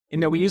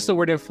we use the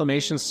word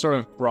inflammation sort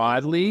of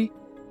broadly,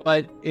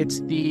 but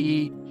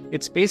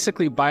it's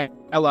basically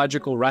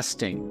biological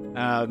rusting.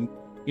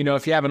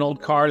 If you have an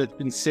old car that's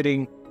been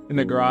sitting in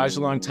the garage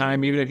a long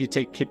time, even if you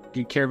take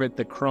good care of it,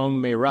 the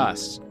chrome may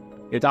rust.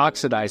 It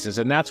oxidizes,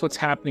 and that's what's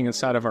happening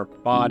inside of our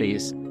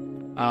bodies.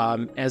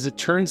 As it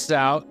turns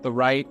out, the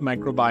right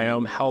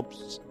microbiome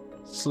helps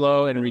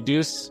slow and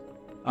reduce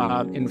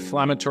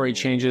inflammatory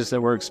changes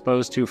that we're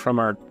exposed to from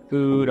our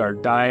food, our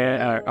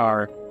diet,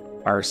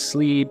 our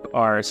sleep,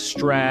 our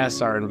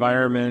stress, our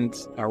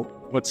environment,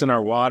 what's in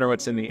our water,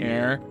 what's in the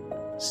air.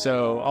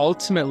 So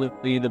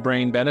ultimately, the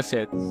brain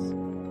benefits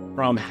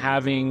from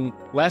having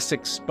less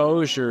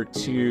exposure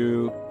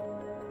to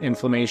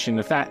inflammation.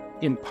 That,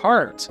 in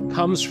part,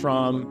 comes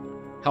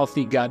from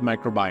healthy gut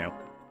microbiome.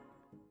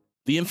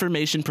 The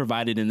information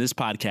provided in this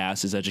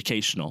podcast is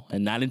educational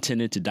and not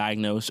intended to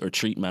diagnose or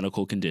treat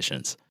medical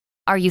conditions.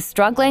 Are you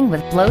struggling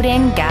with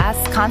bloating, gas,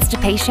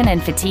 constipation,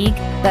 and fatigue,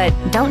 but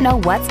don't know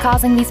what's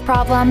causing these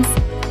problems?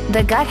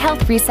 The Gut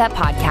Health Reset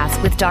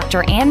podcast with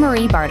Dr.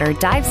 Anne-Marie Barter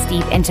dives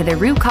deep into the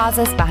root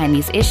causes behind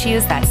these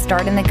issues that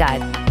start in the gut.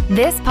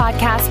 This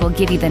podcast will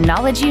give you the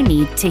knowledge you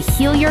need to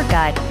heal your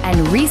gut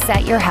and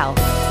reset your health.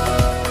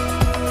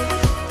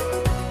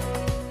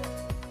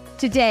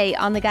 Today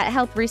on the Gut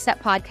Health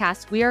Reset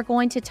podcast, we are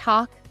going to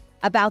talk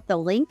about the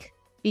link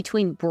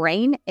between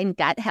brain and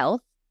gut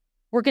health.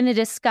 We're going to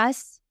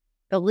discuss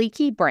the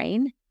leaky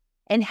brain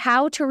and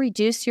how to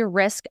reduce your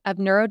risk of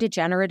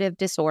neurodegenerative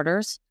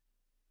disorders,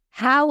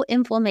 how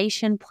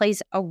inflammation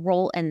plays a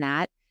role in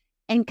that,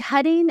 and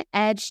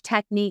cutting-edge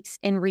techniques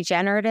in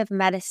regenerative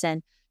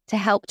medicine to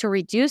help to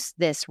reduce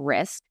this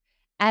risk,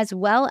 as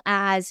well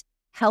as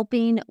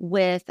helping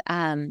with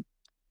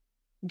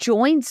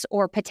joints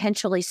or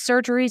potentially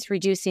surgeries,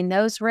 reducing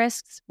those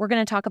risks. We're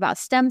going to talk about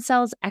stem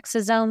cells,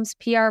 exosomes,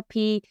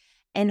 PRP,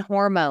 and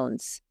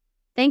hormones.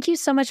 Thank you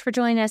so much for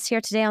joining us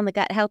here today on the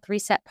Gut Health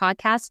Reset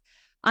podcast.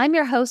 I'm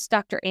your host,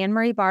 Dr.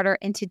 Anne-Marie Barter,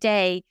 and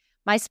today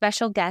my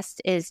special guest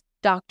is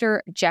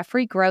Dr.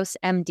 Jeffrey Gross,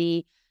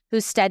 MD,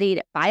 who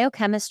studied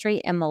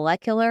biochemistry and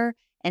molecular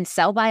and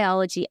cell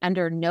biology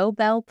under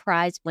Nobel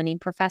Prize-winning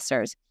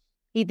professors.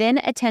 He then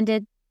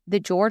attended the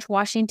George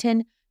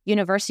Washington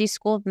University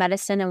School of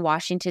Medicine in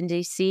Washington,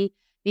 D.C.,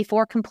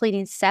 before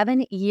completing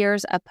 7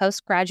 years of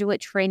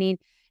postgraduate training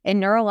in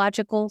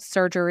neurological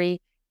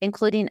surgery,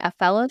 including a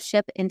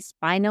fellowship in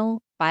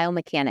spinal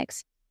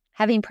biomechanics.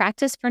 Having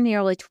practiced for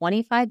nearly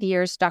 25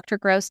 years, Dr.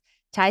 Gross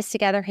ties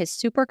together his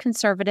super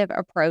conservative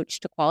approach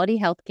to quality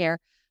healthcare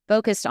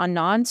focused on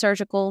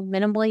non-surgical,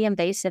 minimally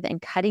invasive,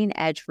 and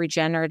cutting-edge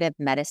regenerative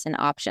medicine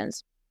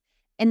options.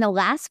 In the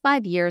last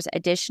 5 years,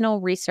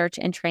 additional research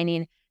and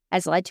training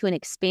has led to an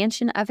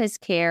expansion of his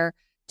care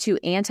to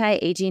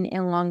anti-aging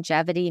and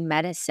longevity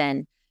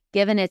medicine,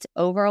 given its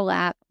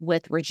overlap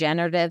with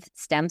regenerative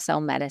stem cell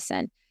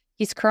medicine.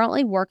 He's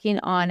currently working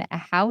on a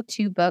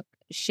how-to book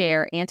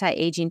share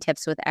anti-aging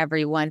tips with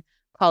everyone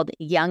called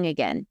Young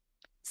Again.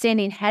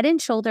 Standing head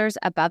and shoulders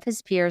above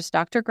his peers,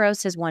 Dr.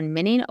 Gross has won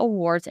many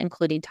awards,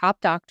 including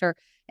Top Doctor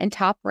and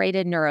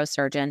Top-Rated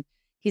Neurosurgeon.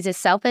 He's a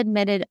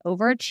self-admitted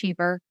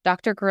overachiever.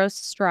 Dr. Gross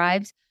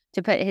strives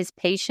to put his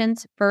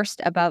patients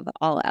first above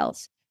all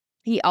else.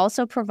 He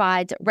also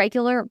provides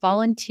regular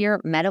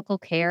volunteer medical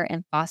care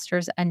and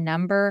fosters a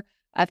number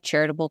of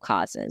charitable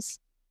causes.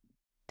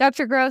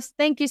 Dr. Gross,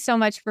 thank you so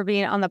much for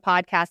being on the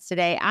podcast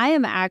today. I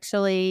am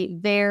actually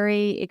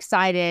very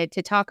excited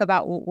to talk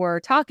about what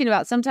we're talking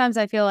about. Sometimes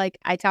I feel like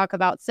I talk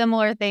about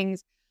similar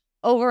things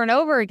over and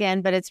over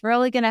again, but it's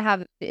really going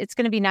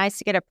to be nice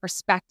to get a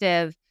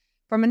perspective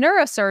from a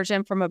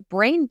neurosurgeon, from a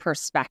brain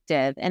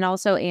perspective, and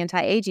also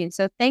anti-aging.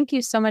 So thank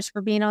you so much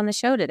for being on the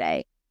show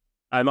today.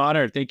 I'm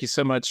honored. Thank you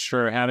so much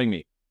for having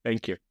me.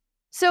 Thank you.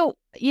 So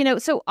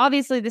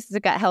obviously this is a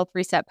Gut Health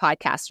Reset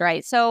podcast,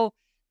 right? So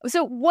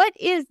what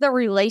is the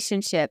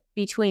relationship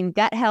between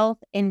gut health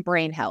and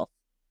brain health?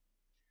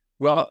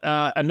 Well,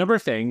 a number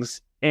of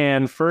things.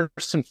 And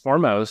first and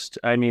foremost,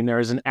 there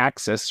is an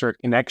axis or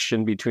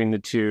connection between the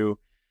two,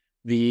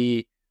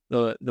 the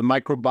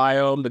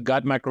microbiome, the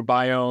gut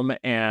microbiome,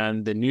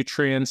 and the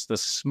nutrients, the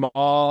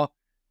small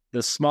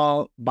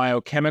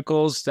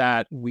biochemicals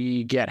that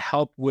we get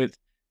help with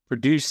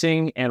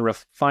producing and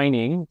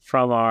refining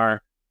from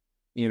our,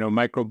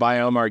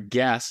 microbiome, our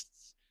guests.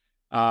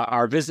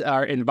 Our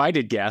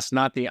invited guests,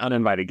 not the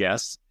uninvited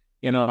guests,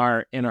 in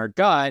our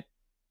gut,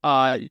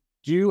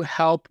 do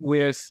help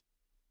with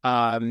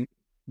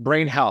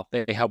brain health.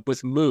 They help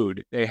with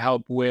mood. They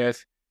help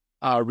with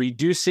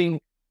reducing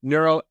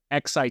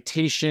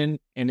neuroexcitation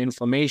and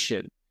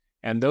inflammation.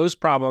 And those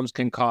problems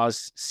can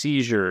cause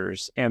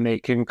seizures, and they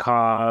can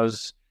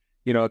cause,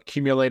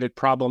 accumulated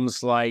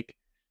problems like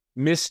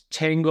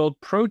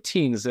mistangled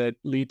proteins that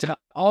lead to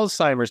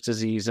Alzheimer's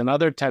disease and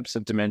other types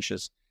of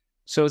dementias.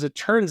 So as it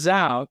turns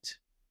out,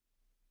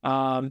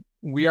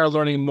 we are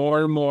learning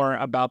more and more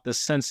about the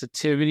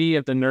sensitivity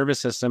of the nervous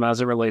system as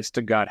it relates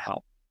to gut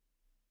health.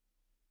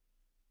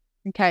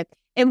 Okay.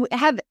 And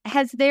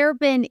has there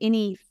been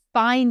any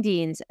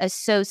findings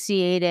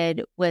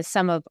associated with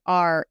some of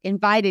our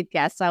invited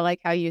guests. I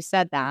like how you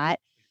said that.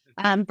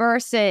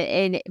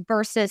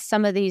 Versus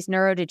some of these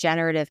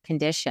neurodegenerative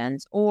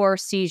conditions or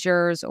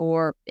seizures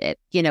or,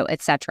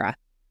 et cetera.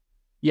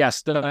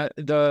 Yes,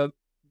 the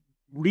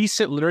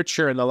recent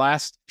literature in the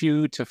last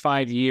few to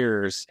 5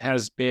 years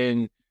has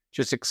been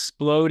just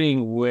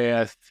exploding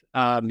with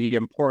the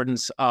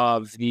importance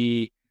of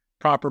the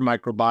proper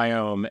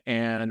microbiome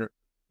and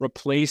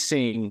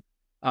replacing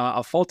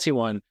a faulty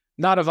one,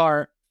 not of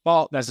our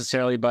fault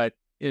necessarily, but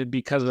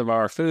because of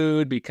our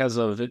food, because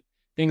of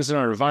things in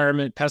our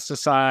environment,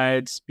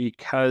 pesticides,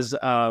 because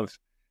of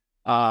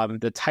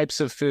the types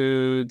of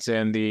foods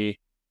and the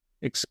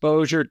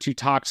exposure to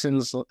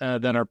toxins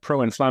that are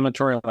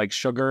pro-inflammatory, like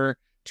sugar,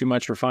 too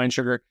much refined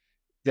sugar,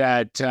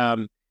 that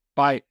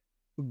by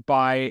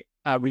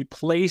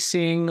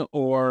replacing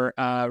or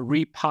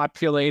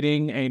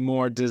repopulating a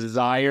more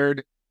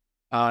desired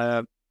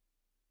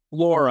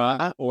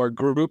flora or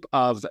group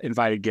of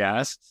invited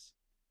guests,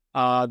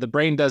 the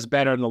brain does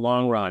better in the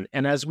long run.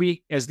 And as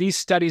these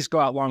studies go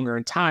out longer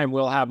in time,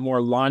 we'll have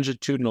more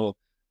longitudinal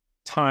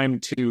time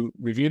to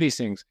review these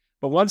things.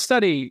 But one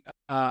study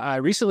I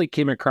recently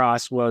came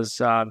across was,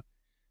 providing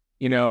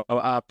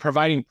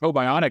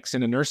probiotics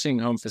in a nursing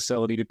home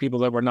facility to people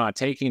that were not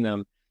taking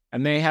them.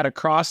 And they had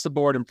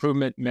across-the-board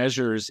improvement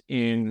measures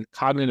in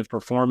cognitive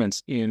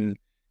performance in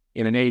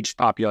an aged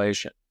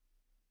population.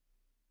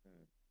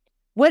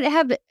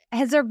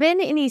 Has there been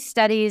any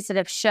studies that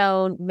have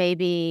shown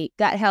maybe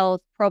gut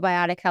health,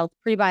 probiotic health,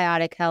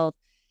 prebiotic health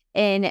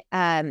in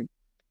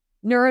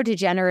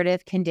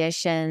neurodegenerative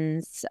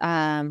conditions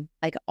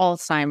like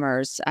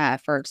Alzheimer's,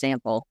 for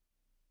example?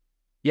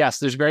 Yes,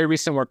 there's very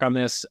recent work on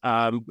this.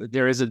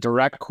 There is a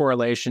direct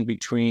correlation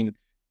between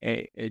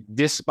a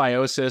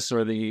dysbiosis,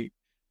 or the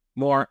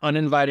more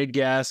uninvited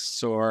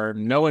guests or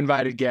no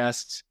invited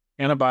guests,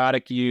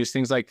 antibiotic use,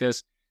 things like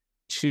this,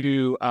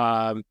 to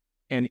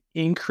an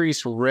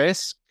increased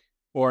risk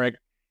or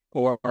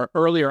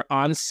earlier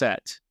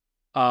onset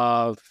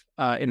of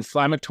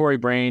inflammatory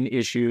brain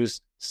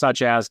issues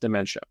such as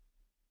dementia.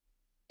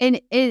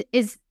 And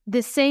is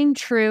the same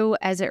true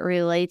as it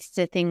relates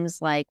to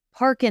things like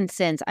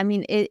Parkinson's? I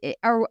mean,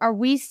 are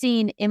we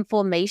seeing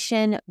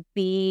inflammation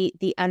be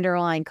the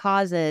underlying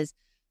causes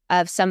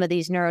of some of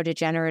these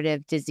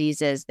neurodegenerative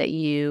diseases that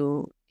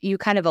you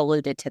kind of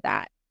alluded to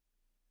that?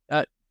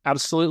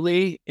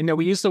 Absolutely.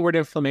 We use the word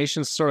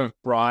inflammation sort of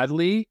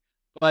broadly,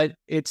 but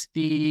it's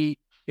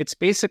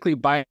basically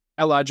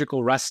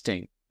biological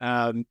rusting.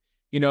 If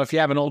you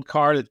have an old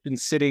car that's been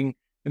sitting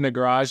in the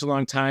garage a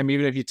long time,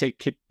 even if you take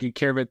good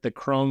care of it, the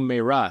chrome may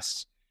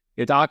rust.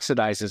 It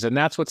oxidizes, and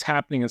that's what's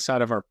happening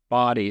inside of our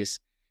bodies.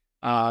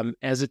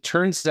 As it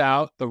turns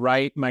out, the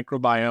right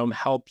microbiome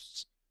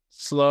helps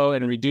slow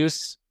and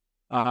reduce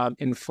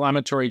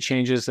inflammatory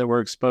changes that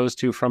we're exposed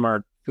to from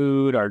our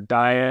food, our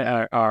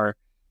diet, our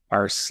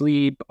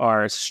sleep,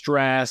 our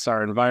stress,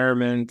 our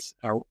environment,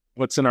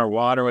 what's in our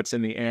water, what's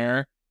in the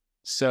air.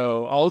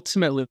 So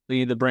ultimately,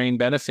 the brain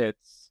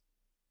benefits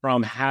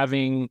from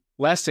having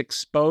less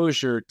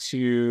exposure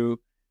to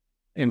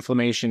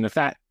inflammation. If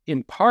that,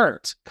 in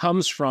part,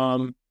 comes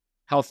from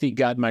healthy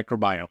gut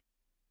microbiome.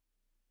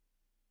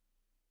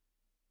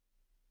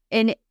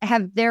 And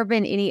have there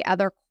been any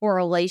other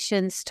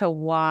correlations to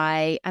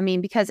why? I mean,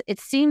 because it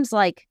seems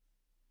like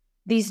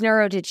these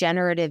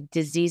neurodegenerative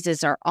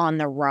diseases are on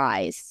the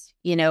rise.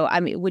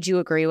 Would you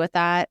agree with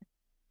that?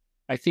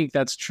 I think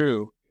that's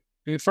true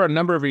for a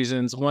number of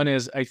reasons. One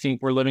is I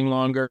think we're living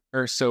longer,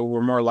 so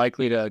we're more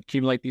likely to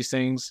accumulate these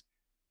things.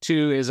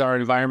 Two is our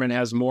environment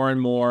has more and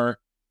more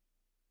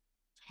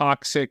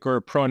toxic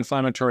or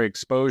pro-inflammatory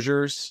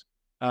exposures,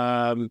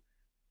 whether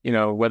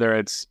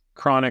it's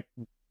chronic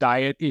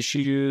diet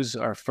issues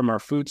or from our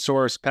food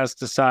source,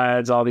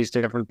 pesticides, all these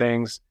different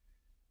things.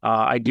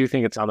 I do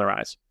think it's on the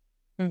rise.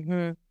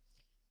 Mm-hmm.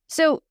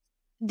 So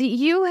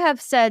you have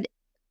said,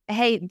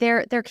 hey,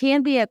 there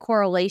can be a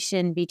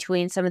correlation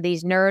between some of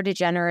these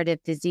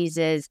neurodegenerative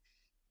diseases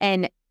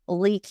and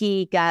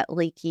leaky gut,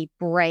 leaky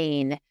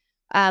brain.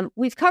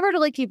 We've covered a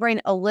leaky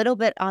brain a little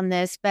bit on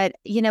this, but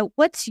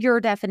what's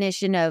your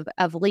definition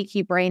of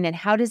leaky brain, and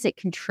how does it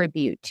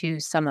contribute to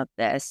some of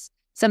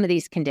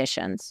these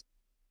conditions?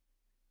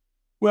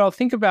 Well,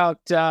 think about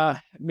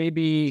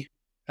maybe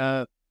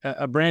a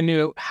brand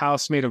new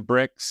house made of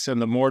bricks,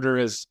 and the mortar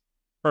is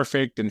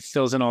perfect and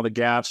fills in all the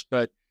gaps.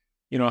 But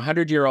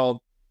 100-year-old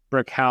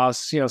brick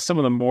house, some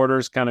of the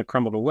mortars kind of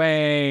crumbled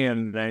away,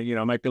 and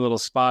might be little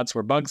spots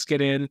where bugs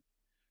get in.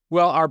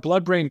 Well, our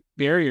blood-brain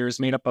barrier is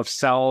made up of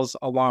cells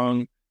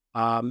along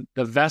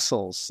the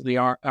vessels,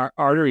 our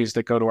arteries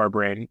that go to our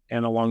brain,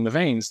 and along the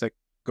veins that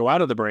go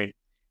out of the brain.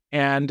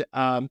 And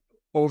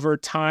over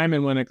time,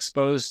 and when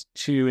exposed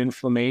to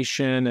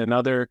inflammation and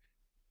other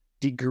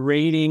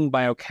degrading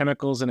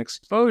biochemicals and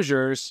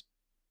exposures,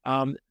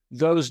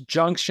 those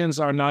junctions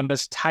are not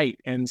as tight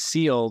and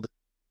sealed,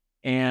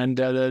 and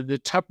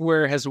the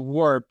Tupperware has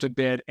warped a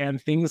bit,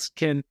 and things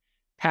can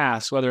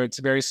pass, whether it's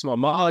very small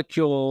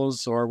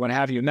molecules or what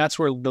have you. And that's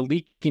where the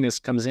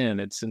leakiness comes in.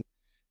 It's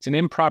it's an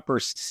improper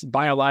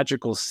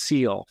biological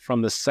seal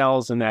from the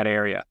cells in that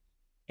area.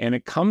 And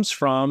it comes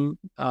from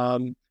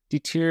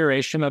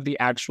deterioration of the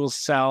actual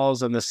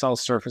cells and the cell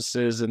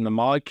surfaces and the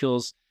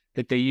molecules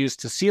that they use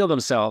to seal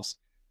themselves.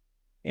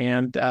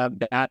 And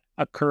that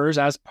occurs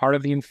as part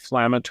of the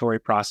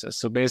inflammatory process.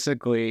 So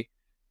basically,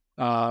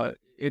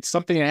 it's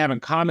something I have in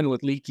common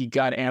with leaky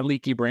gut and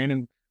leaky brain,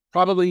 and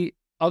probably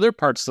other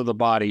parts of the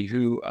body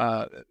who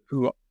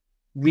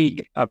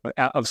leak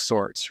of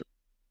sorts.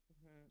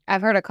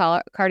 I've heard a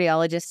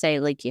cardiologist say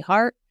leaky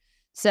heart.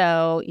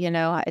 So,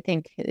 I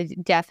think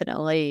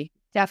definitely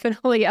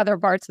other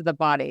parts of the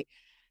body.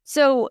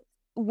 So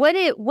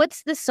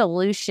what's the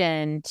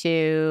solution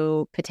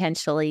to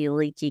potentially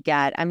leaky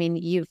gut? I mean,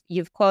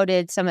 you've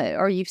quoted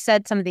you've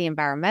said some of the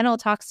environmental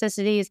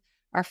toxicities,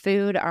 our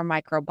food, our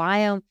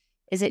microbiome.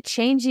 Is it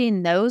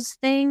changing those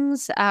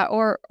things,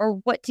 or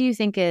what do you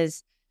think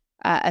is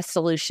a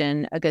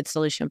good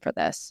solution for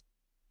this?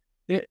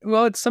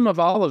 Well, it's some of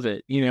all of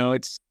it.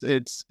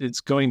 It's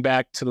going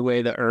back to the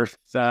way the earth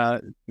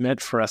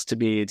meant for us to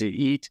be, to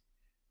eat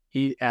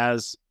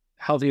as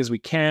healthy as we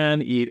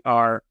can, eat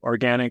our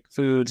organic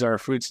foods, our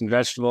fruits and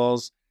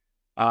vegetables,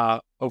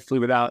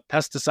 hopefully without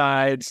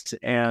pesticides,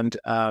 and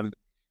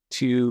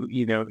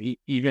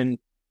even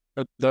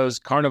those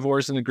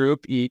carnivores in the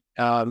group eat,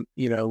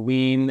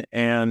 lean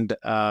and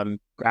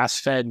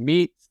grass-fed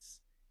meats,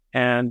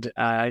 and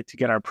to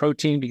get our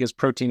protein, because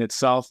protein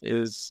itself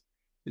is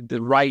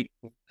the right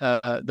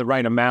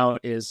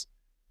amount is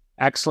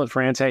excellent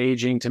for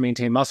anti-aging to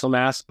maintain muscle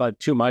mass, but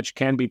too much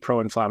can be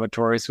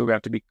pro-inflammatory. So we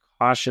have to be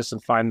cautious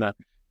and find the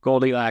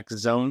Goldilocks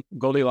zone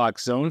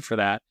for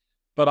that.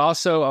 But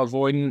also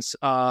avoidance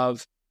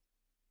of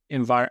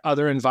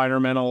other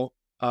environmental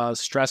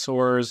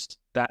stressors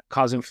that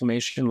cause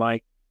inflammation,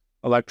 like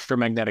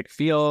electromagnetic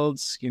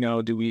fields.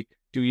 Do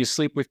you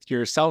sleep with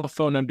your cell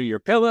phone under your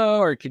pillow,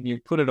 or can you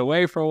put it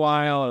away for a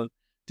while and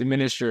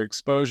diminish your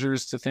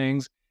exposures to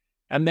things?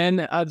 And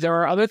then there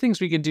are other things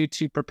we can do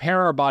to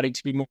prepare our body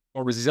to be more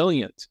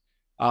resilient,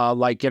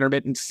 like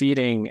intermittent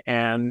feeding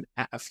and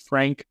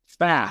frank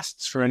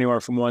fasts for anywhere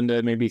from 1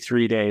 to maybe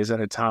 3 days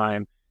at a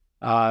time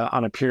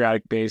on a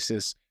periodic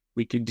basis.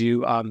 We could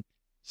do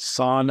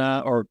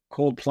sauna or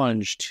cold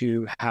plunge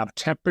to have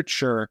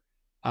temperature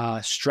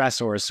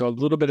stressors. So a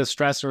little bit of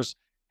stressors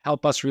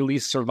help us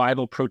release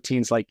survival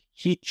proteins like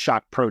heat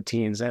shock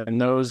proteins, and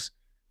those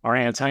are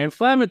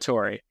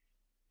anti-inflammatory.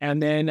 And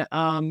then,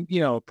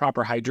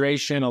 proper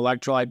hydration,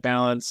 electrolyte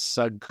balance,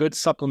 good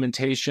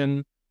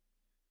supplementation.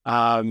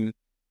 In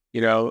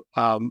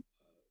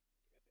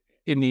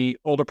the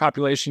older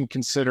population,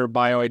 consider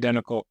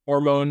bioidentical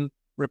hormone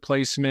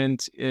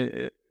replacement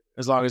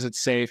as long as it's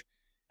safe.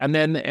 And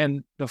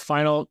the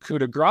final coup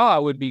de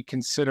grace would be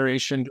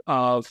consideration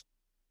of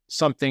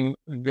something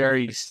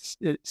very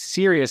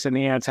serious in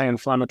the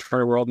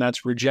anti-inflammatory world, and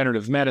that's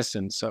regenerative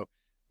medicine. So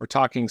we're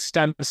talking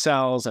stem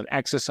cells and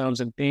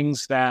exosomes and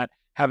things that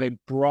have a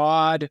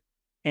broad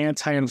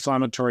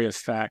anti-inflammatory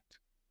effect.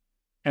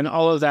 And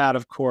all of that,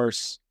 of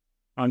course,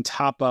 on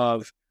top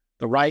of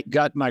the right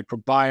gut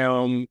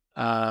microbiome,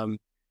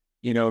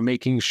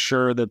 making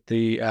sure that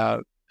the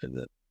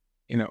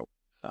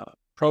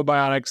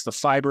probiotics, the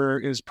fiber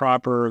is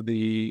proper,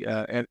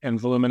 and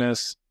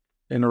voluminous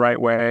in the right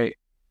way,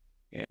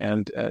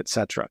 and et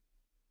cetera.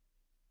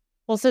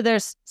 Well, so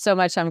there's so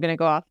much I'm going to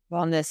go off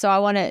on this. So I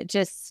want to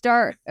just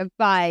start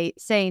by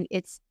saying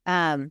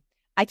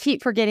I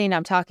keep forgetting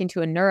I'm talking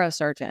to a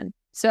neurosurgeon.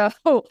 So,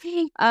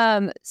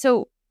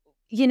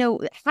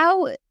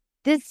 how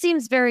this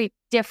seems very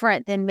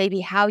different than maybe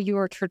how you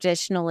were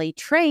traditionally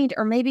trained,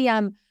 or maybe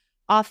I'm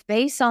off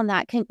base on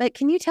that.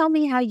 Can you tell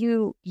me how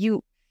you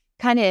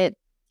kind of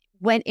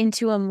went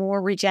into a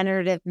more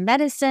regenerative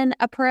medicine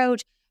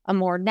approach, a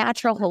more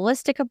natural,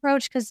 holistic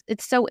approach? Because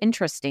it's so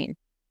interesting.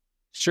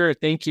 Sure.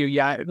 Thank you.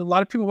 Yeah. A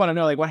lot of people want to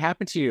know, like, what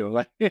happened to you?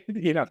 Like,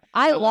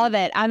 I love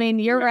it. I mean,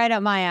 you're right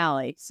up my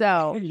alley.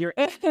 So you're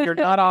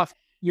not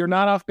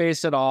off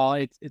base at all.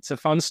 It's a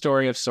fun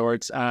story of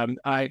sorts.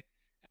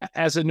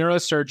 As a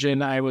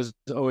neurosurgeon, I was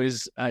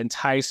always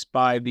enticed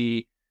by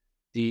the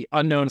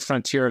unknown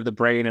frontier of the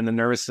brain and the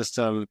nervous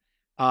system.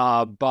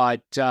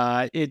 But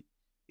there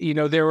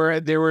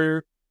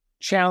were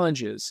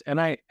challenges,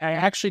 and I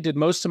actually did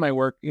most of my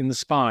work in the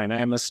spine. I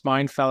am a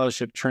spine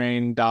fellowship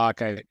trained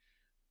doc.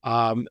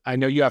 I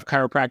know you have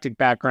chiropractic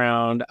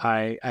background.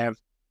 I've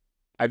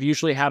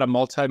usually had a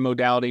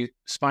multimodality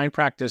spine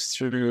practice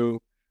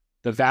through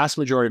the vast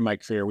majority of my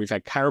career. We've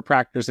had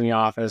chiropractors in the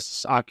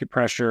office,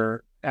 acupressure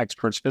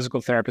experts,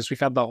 physical therapists. We've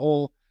had the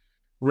whole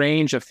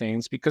range of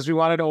things because we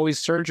wanted always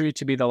surgery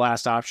to be the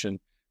last option.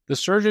 The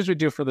surgeries we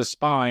do for the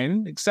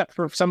spine, except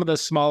for some of the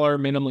smaller,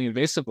 minimally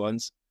invasive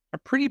ones, are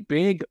pretty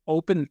big,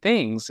 open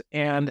things.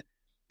 And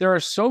there are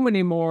so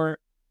many more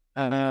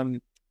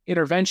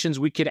interventions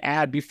we could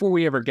add before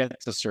we ever get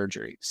to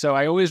surgery. So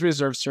I always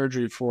reserve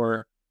surgery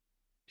for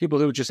people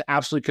who just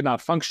absolutely could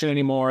not function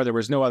anymore. There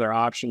was no other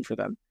option for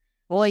them.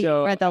 Well,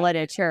 you read the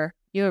literature.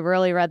 You have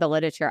really read the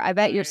literature. I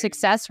bet your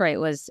success rate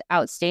was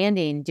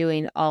outstanding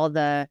doing all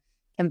the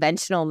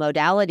conventional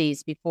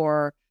modalities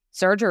before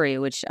surgery,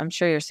 which I'm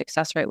sure your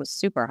success rate was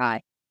super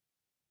high.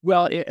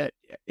 Well,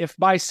 if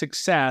by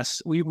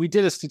success, we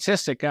did a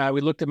statistic. We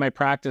looked at my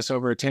practice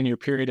over a 10-year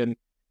period, and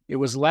it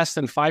was less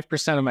than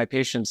 5% of my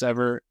patients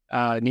ever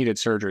needed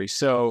surgery.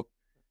 So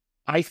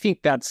I think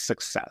that's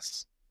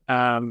success.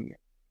 And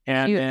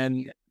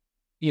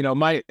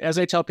as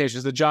I tell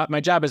patients,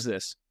 my job is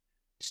this: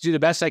 to do the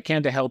best I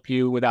can to help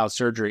you without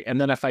surgery. And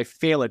then if I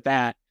fail at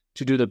that,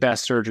 to do the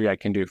best surgery I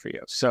can do for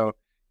you. So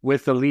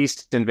with the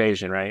least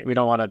invasion, right? We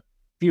don't want to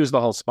fuse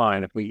the whole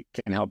spine if we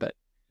can help it.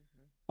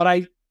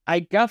 But I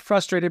got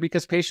frustrated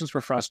because patients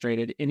were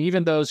frustrated. And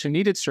even those who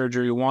needed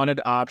surgery wanted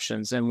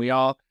options. And we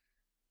all,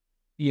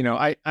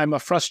 I'm a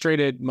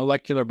frustrated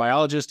molecular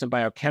biologist and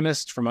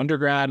biochemist from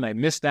undergrad, and I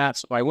missed that.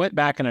 So I went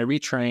back and I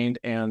retrained,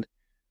 and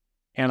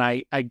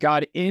I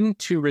got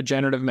into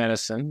regenerative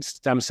medicine,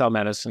 stem cell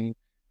medicine,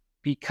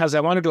 because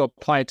I wanted to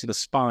apply it to the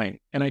spine,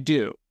 and I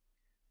do.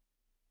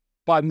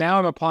 But now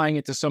I'm applying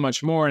it to so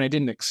much more, and I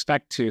didn't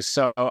expect to.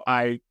 So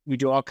we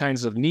do all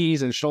kinds of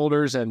knees and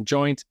shoulders and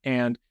joint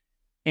and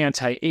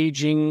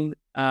anti-aging,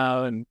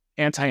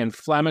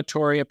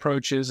 anti-inflammatory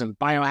approaches and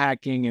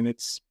biohacking, and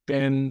it's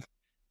been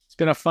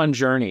a fun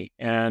journey.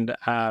 And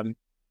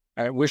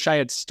I wish I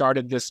had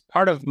started this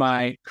part of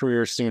my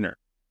career sooner.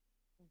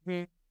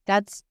 Mm-hmm.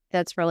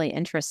 That's really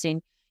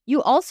interesting.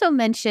 You also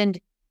mentioned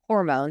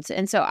hormones,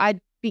 and so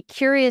I'd be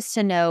curious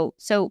to know.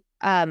 So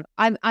I'm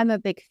a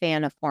big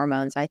fan of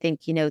hormones. I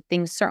think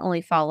things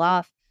certainly fall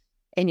off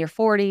in your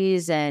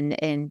 40s and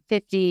in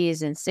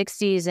 50s and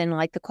 60s, and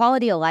like the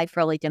quality of life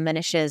really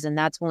diminishes, and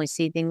that's when we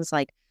see things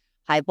like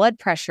high blood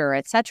pressure,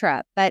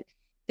 etc. But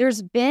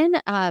there's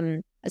been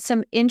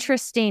some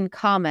interesting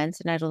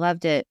comments, and I'd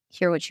love to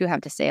hear what you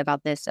have to say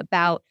about this.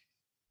 About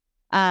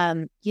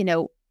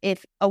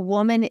if a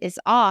woman is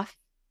off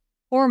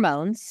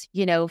hormones,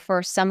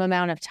 for some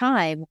amount of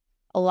time,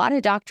 a lot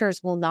of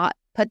doctors will not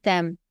put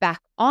them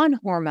back on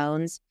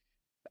hormones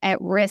at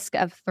risk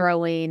of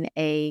throwing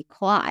a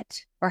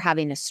clot or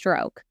having a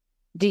stroke.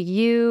 Do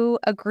you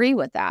agree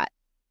with that?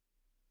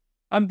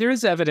 There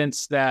is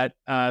evidence that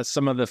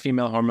some of the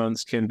female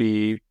hormones can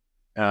be,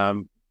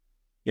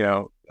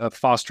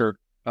 foster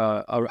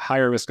a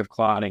higher risk of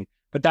clotting,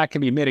 but that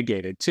can be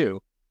mitigated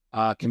too.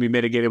 Can be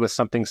mitigated with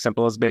something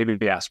simple as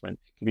baby aspirin.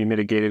 It can be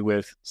mitigated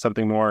with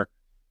something more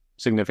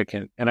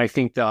significant. And I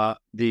think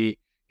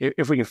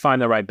if we can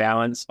find the right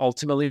balance,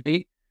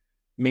 ultimately,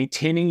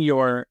 maintaining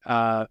your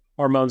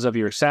hormones of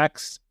your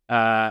sex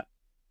are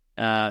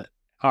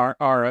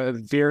a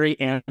very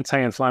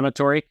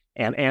anti-inflammatory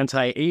and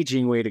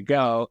anti-aging way to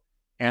go.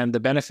 And the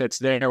benefits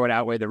there would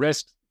outweigh the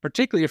risks,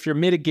 particularly if you're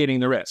mitigating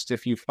the risks.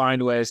 If you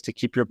find ways to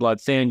keep your blood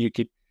thin, you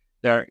keep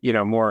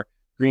more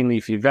green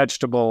leafy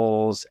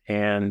vegetables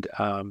and,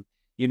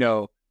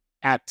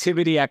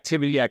 activity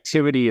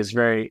is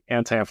very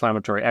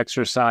anti-inflammatory.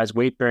 Exercise,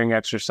 weight-bearing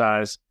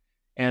exercise.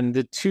 And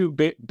the two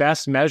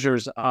best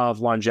measures of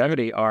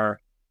longevity are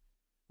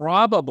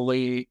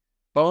probably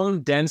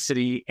bone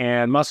density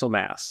and muscle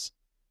mass.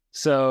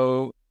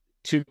 So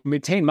to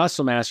maintain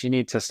muscle mass, you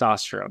need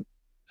testosterone.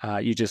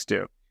 You just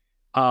do.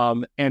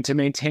 And to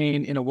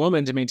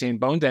maintain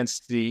bone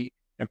density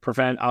and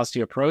prevent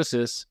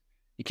osteoporosis,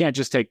 you can't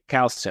just take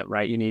calcium,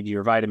 right? You need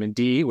your vitamin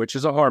D, which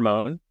is a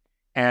hormone,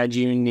 and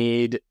you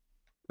need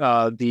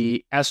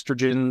the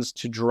estrogens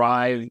to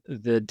drive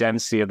the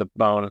density of the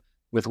bone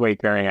with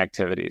weight-bearing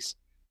activities.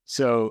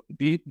 So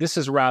this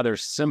is rather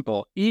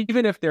simple,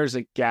 even if there's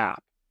a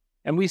gap.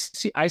 And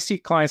I see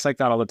clients like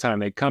that all the time.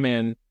 They come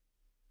in,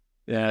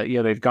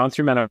 they've gone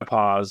through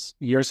menopause,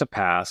 years have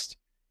passed,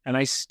 and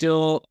I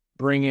still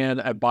bring in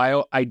a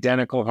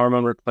bioidentical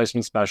hormone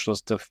replacement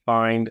specialist to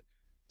find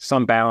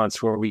some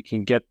balance where we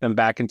can get them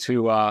back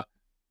into a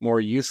more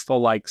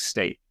youthful-like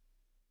state.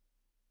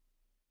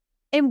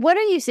 And what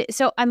are you seeing?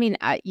 So,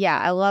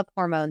 I love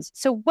hormones.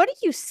 So what are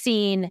you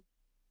seeing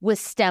with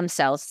stem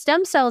cells?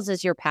 Stem cells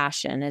is your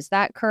passion. Is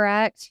that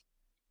correct?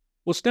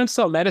 Well, stem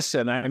cell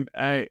medicine, I'm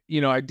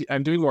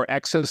doing more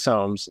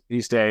exosomes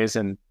these days.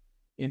 And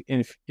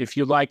if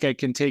you like, I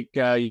can take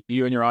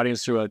you and your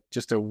audience through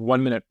just a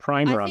 1-minute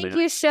primer on that. I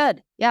think you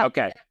should. Yeah.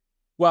 Okay.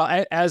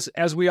 Well,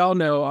 as we all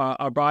know,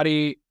 our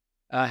body,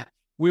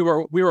 we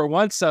were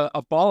once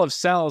a ball of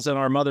cells in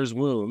our mother's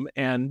womb,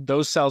 and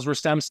those cells were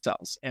stem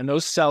cells, and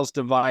those cells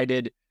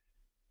divided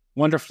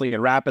wonderfully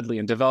and rapidly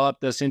and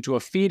developed us into a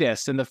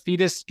fetus. And the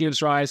fetus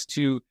gives rise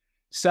to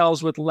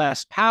cells with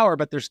less power,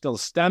 but they're still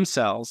stem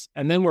cells.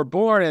 And then we're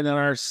born, and then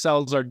our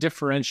cells are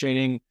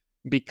differentiating,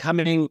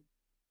 becoming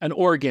an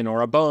organ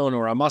or a bone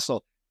or a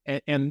muscle,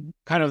 and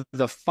kind of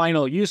the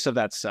final use of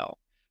that cell.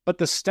 But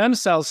the stem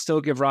cells still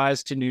give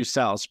rise to new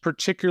cells,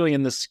 particularly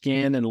in the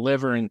skin and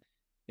liver and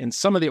in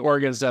some of the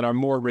organs that are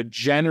more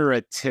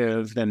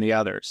regenerative than the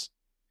others.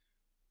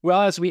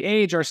 Well, as we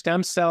age, our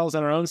stem cells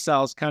and our own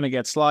cells kind of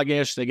get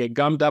sluggish. They get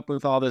gummed up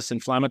with all this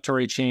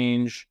inflammatory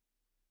change,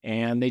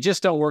 and they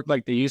just don't work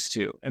like they used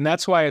to. And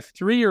that's why a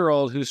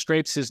 3-year-old who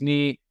scrapes his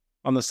knee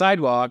on the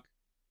sidewalk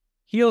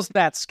heals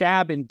that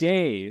scab in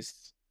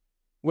days,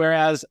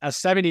 whereas a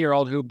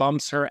 70-year-old who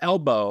bumps her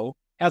elbow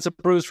has a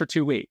bruise for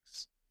 2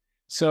 weeks.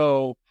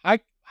 So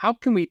how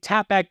can we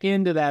tap back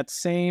into that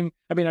same,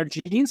 our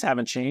genes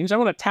haven't changed. I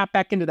want to tap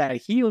back into that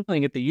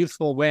healing at the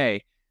youthful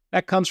way.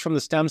 That comes from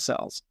the stem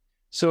cells.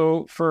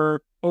 So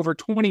for over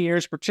 20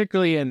 years,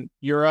 particularly in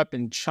Europe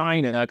and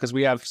China, because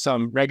we have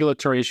some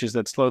regulatory issues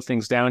that slow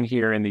things down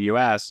here in the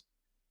US,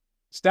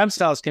 stem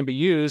cells can be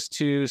used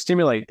to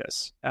stimulate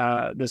this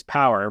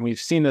power. And we've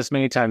seen this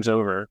many times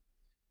over.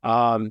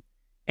 And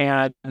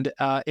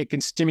it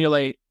can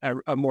stimulate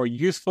a more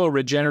youthful,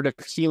 regenerative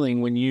healing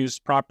when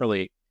used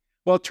properly.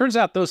 Well, it turns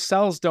out those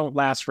cells don't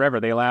last forever.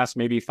 They last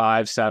maybe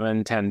 5,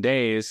 7, 10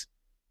 days,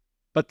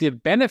 but the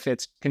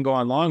benefits can go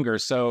on longer.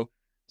 So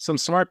some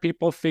smart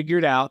people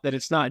figured out that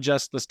it's not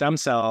just the stem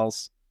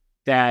cells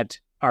that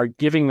are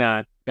giving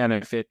that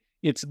benefit.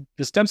 It's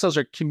the stem cells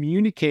are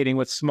communicating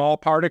with small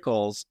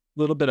particles,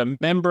 a little bit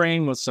of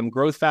membrane with some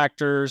growth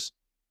factors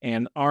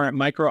and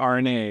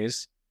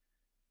microRNAs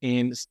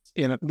in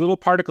little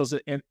particles.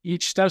 And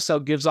each stem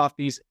cell gives off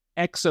these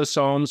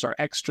exosomes or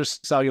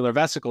extracellular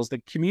vesicles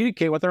that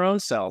communicate with our own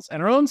cells,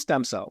 and our own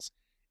stem cells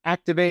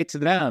activate to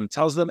them,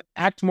 tells them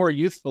act more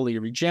youthfully,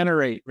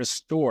 regenerate,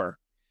 restore.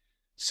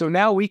 So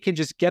now we can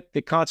just get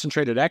the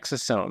concentrated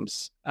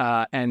exosomes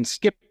and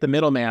skip the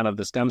middleman of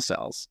the stem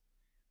cells.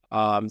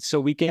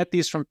 So we get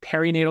these from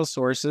perinatal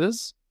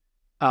sources,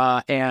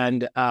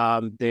 and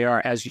they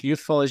are as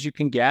youthful as you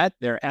can get.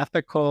 They're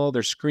ethical,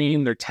 they're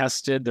screened, they're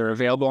tested, they're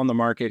available on the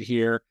market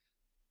here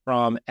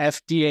from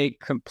FDA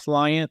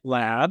compliant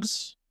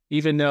labs,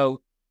 even though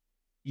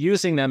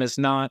using them is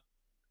not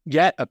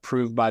yet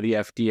approved by the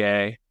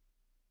FDA.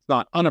 It's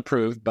not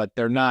unapproved, but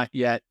they're not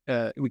yet,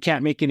 we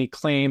can't make any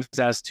claims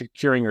as to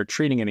curing or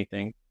treating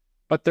anything,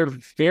 but they're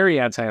very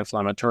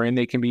anti-inflammatory and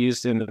they can be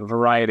used in a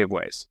variety of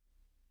ways.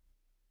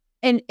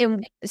 And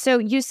so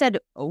you said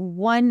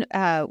when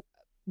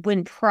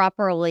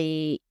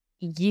properly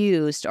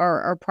used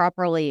or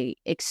properly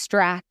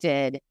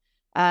extracted,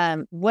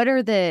 what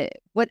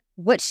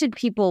should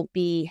people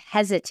be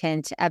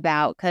hesitant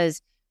about?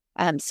 Because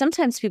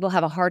sometimes people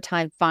have a hard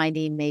time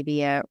finding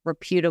maybe a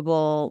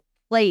reputable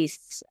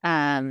place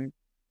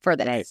for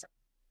this.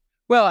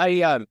 Right.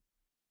 Well,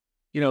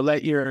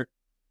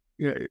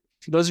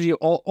 for those of you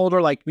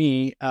older like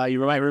me, you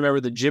might remember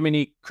the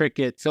Jiminy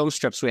Cricket film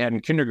strips we had in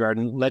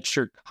kindergarten. Let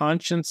your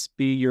conscience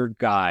be your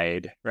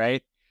guide,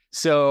 right?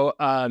 So,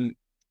 there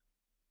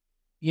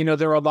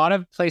are a lot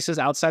of places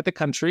outside the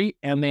country,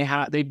 and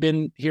they've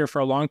been here for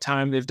a long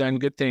time. They've done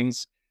good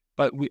things,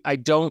 but I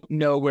don't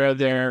know where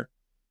their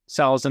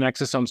cells and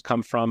exosomes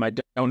come from. I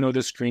don't know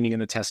the screening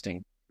and the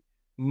testing.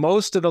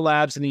 Most of the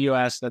labs in the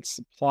U.S. that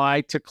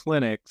supply to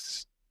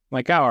clinics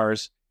like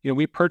ours,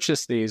 we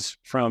purchase these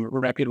from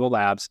reputable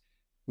labs.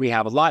 We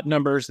have lot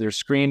numbers. They're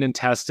screened and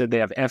tested. They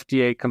have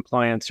FDA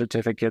compliance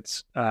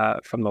certificates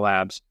from the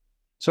labs.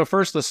 So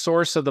first, the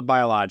source of the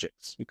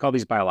biologics. We call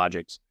these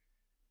biologics.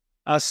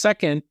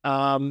 Second,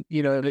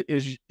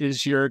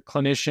 is your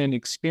clinician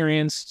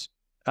experienced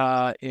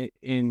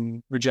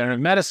in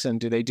regenerative medicine?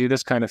 Do they do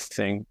this kind of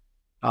thing?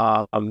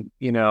 And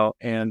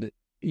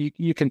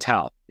you can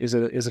tell. Is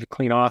it a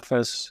clean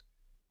office?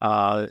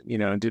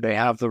 Do they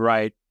have the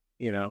right,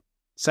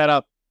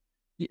 setup?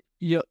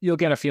 You'll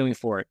get a feeling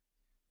for it.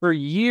 For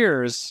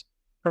years,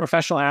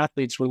 professional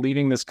athletes were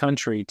leaving this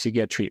country to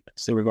get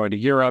treatments. They were going to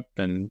Europe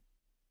and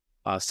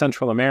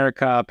Central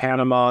America,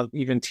 Panama,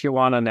 even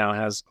Tijuana now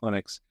has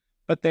clinics.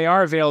 But they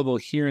are available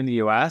here in the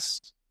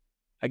U.S.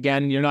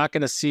 Again, you're not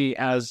going to see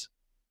as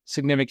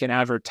significant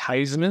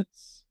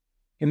advertisements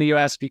in the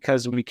U.S.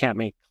 because we can't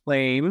make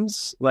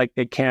claims like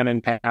they can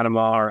in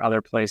Panama or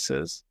other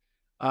places.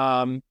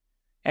 And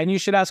you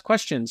should ask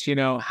questions,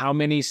 how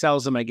many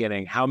cells am I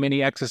getting? How many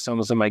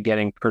exosomes am I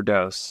getting per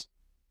dose?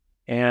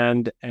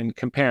 And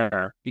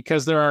compare.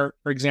 Because there are,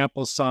 for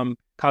example, some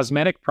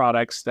cosmetic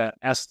products that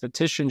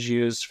estheticians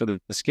use for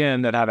the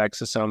skin that have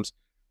exosomes,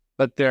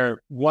 but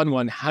they're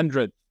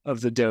 1/100th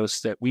of the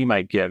dose that we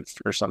might give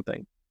for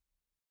something.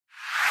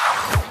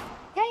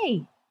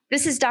 Hey,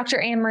 this is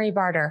Dr. Anne Marie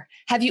Barter.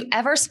 Have you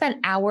ever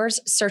spent hours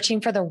searching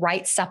for the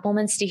right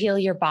supplements to heal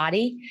your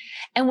body?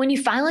 And when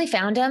you finally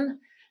found them,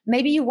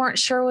 maybe you weren't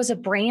sure it was a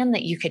brand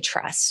that you could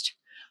trust,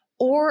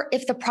 or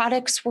if the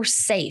products were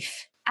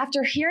safe.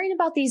 After hearing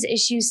about these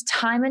issues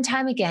time and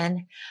time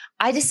again,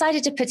 I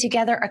decided to put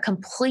together a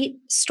complete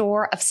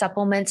store of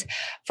supplements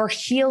for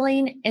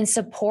healing and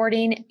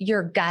supporting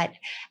your gut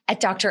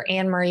at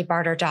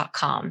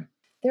drannmariebarter.com.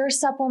 There are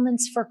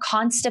supplements for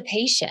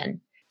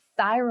constipation,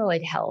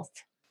 thyroid health,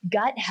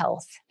 gut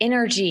health,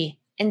 energy,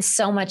 and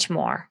so much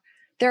more.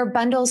 There are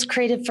bundles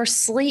created for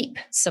sleep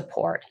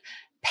support,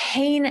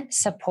 pain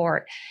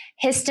support,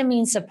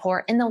 histamine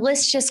support, and the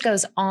list just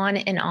goes on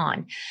and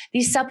on.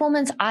 These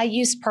supplements I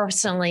use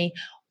personally,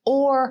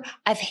 or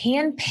I've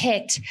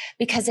handpicked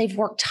because they've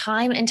worked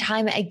time and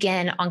time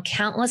again on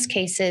countless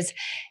cases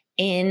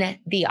in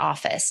the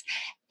office.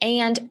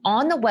 And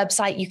on the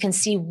website, you can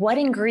see what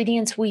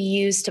ingredients we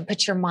use to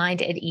put your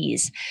mind at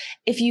ease.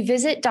 If you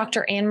visit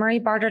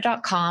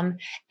drannmariebarter.com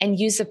and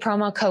use the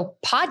promo code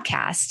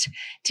podcast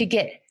to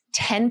get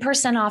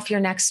 10% off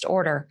your next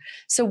order.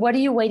 So what are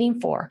you waiting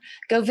for?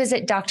 Go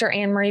visit Dr.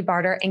 Ann Marie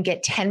Barter and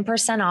get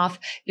 10% off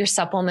your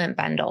supplement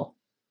bundle.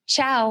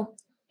 Ciao.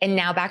 And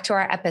now back to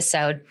our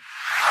episode.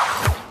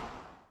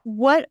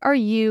 What are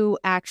you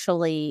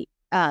actually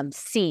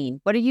seeing?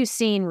 What are you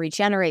seeing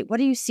regenerate? What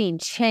are you seeing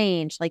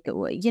change? Like,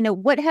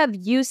 what have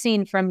you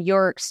seen from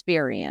your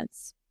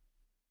experience?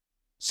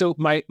 So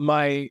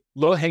my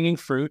low-hanging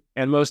fruit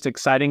and most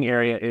exciting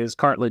area is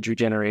cartilage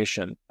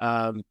regeneration.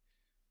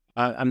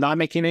 I'm not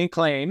making any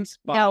claims.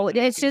 But no,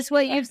 it's just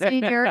what you've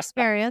seen, your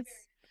experience.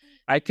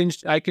 I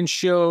can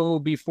show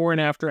before and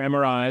after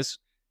MRIs,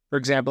 for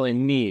example,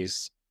 in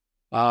knees,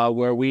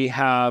 where we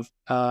have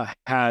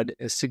had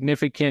a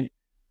significant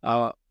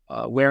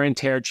wear and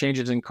tear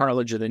changes in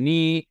cartilage of the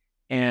knee.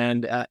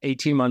 And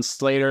 18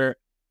 months later,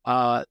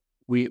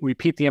 we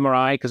repeat the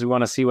MRI because we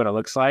want to see what it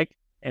looks like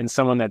in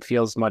someone that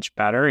feels much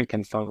better and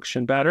can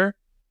function better.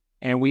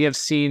 And we have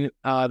seen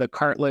the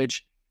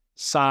cartilage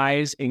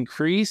size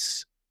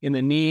increase in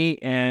the knee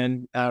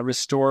and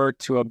restore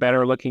to a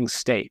better looking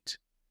state.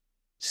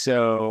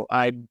 So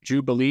I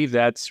do believe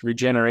that's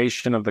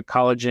regeneration of the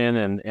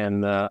collagen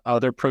and the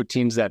other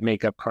proteins that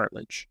make up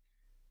cartilage.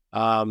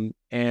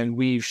 And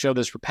we show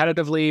this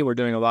repetitively. We're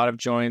doing a lot of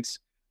joints.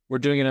 We're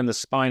doing it in the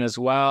spine as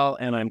well.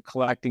 And I'm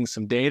collecting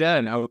some data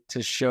and hope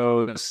to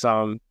show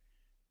some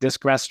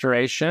disc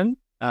restoration,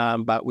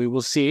 but we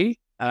will see.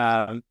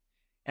 And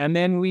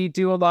then we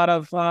do a lot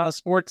of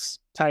sports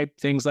type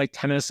things like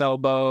tennis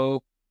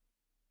elbow,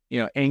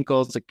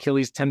 ankles,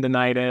 Achilles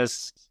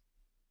tendonitis,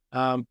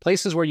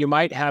 places where you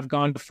might have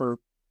gone for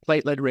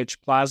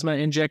platelet-rich plasma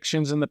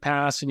injections in the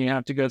past and you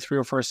have to go 3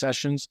 or 4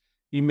 sessions.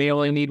 You may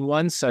only need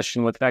 1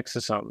 session with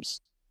exosomes.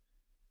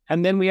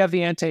 And then we have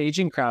the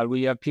anti-aging crowd.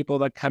 We have people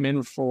that come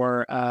in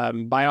for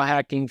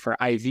biohacking, for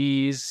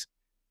IVs.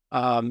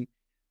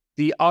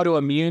 The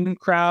autoimmune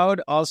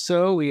crowd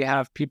also, we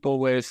have people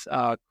with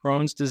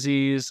Crohn's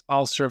disease,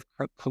 ulcerative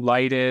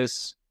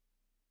colitis,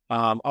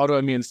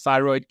 autoimmune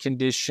thyroid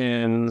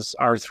conditions,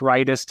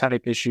 arthritis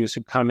type issues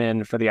who come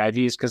in for the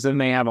IVs because then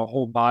they have a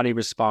whole body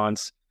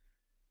response.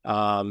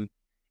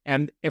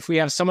 And if we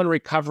have someone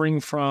recovering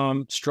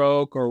from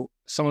stroke or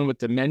someone with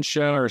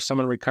dementia or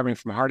someone recovering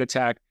from heart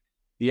attack,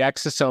 the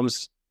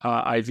exosomes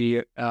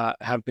IV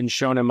have been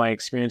shown in my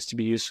experience to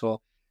be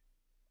useful.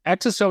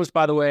 Exosomes,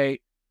 by the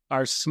way,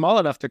 are small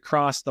enough to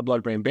cross the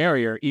blood-brain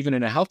barrier, even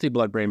in a healthy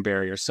blood-brain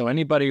barrier. So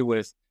anybody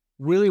with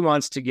really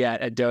wants to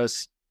get a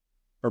dose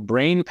for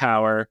brain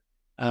power,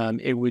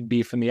 it would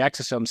be from the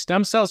exosome.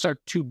 Stem cells are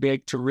too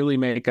big to really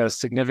make a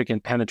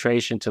significant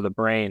penetration to the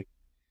brain.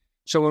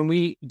 So when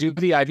we do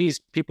the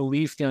IVs, people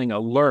leave feeling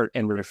alert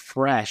and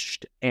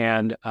refreshed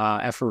and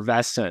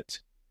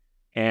effervescent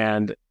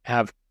and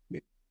have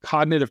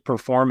cognitive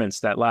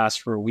performance that lasts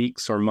for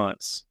weeks or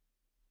months.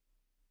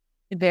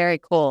 Very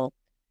cool.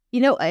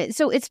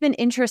 So it's been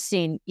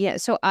interesting. Yeah.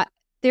 So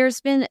there's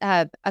been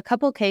a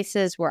couple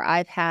cases where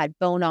I've had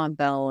bone on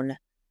bone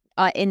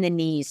in the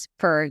knees,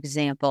 for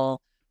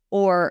example,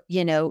 or,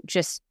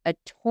 just a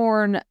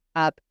torn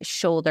up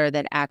shoulder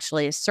that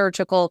actually is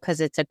surgical because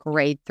it's a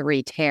grade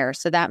 3 tear.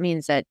 So that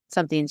means that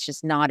something's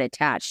just not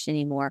attached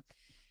anymore.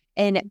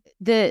 And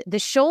the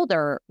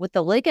shoulder with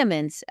the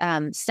ligaments,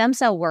 stem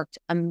cell worked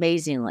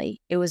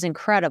amazingly. It was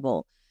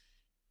incredible.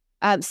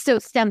 So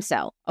stem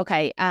cell.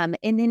 Okay. And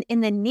then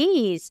in the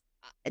knees,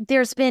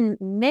 there's been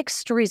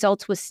mixed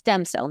results with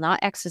stem cell,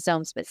 not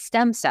exosomes, but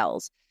stem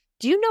cells.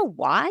 Do you know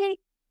why?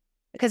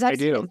 Because I've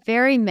seen it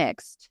very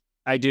mixed.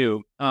 I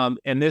do.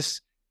 And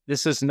this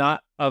is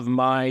not of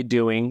my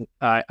doing.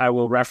 I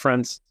will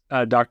reference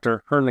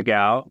Dr.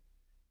 Hernegau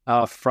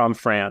from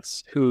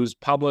France, who's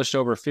published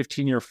over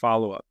 15-year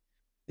follow-up.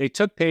 They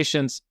took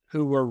patients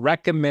who were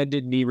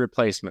recommended knee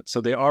replacement.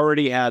 So they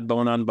already had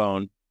bone on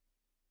bone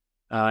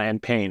and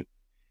pain.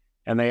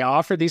 And they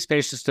offered these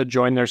patients to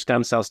join their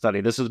stem cell study.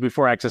 This was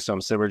before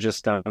exosomes. They were just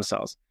stem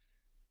cells.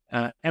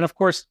 And of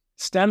course,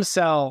 stem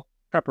cell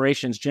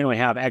preparations generally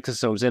have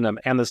exosomes in them,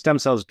 and the stem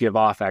cells give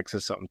off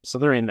exosomes. So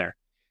they're in there.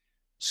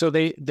 So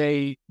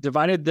they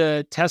divided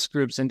the test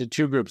groups into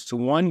 2 groups. So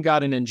one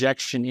got an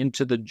injection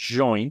into the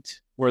joint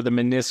where the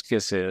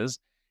meniscus is,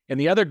 and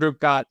the other group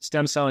got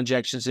stem cell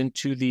injections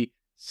into the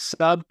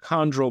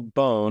subchondral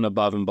bone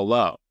above and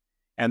below.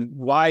 And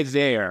why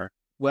there?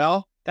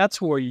 Well,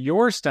 that's where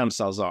your stem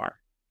cells are.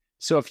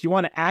 So if you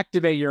want to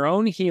activate your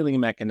own healing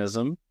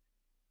mechanism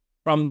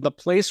from the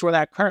place where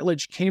that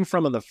cartilage came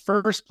from in the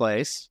first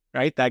place,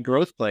 right, that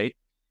growth plate,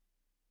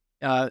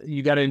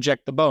 you got to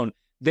inject the bone.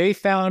 They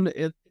found,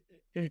 it,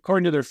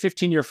 according to their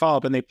 15-year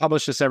follow-up, and they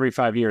publish this every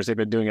 5 years, they've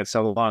been doing it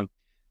so long,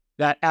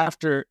 that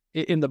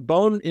in the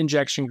bone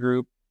injection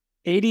group,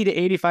 80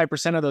 to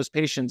 85% of those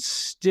patients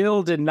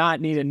still did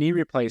not need a knee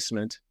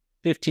replacement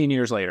 15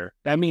 years later.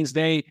 That means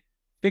they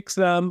fix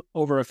them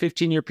over a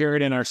 15-year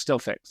period and are still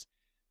fixed.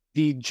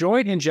 The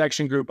joint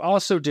injection group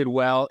also did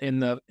well in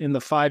the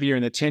 5-year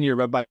and the 10-year,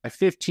 but by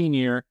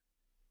 15-year,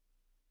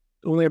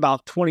 only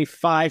about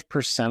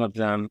 25% of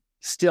them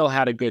still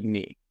had a good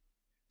knee.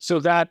 So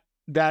that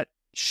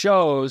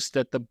shows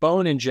that the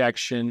bone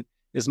injection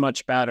is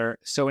much better.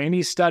 So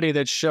any study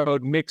that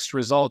showed mixed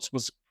results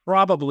was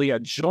probably a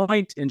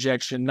joint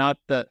injection, not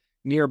the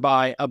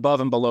nearby above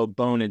and below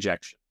bone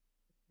injection.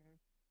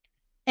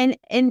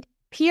 And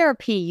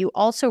PRP, you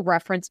also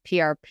referenced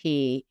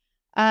PRP.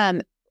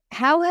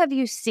 How have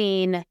you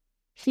seen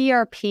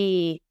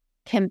PRP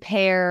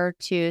compare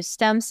to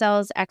stem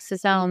cells,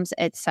 exosomes,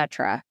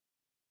 etc.?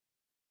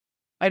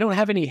 I don't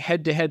have any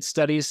head-to-head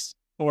studies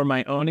or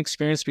my own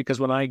experience, because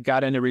when I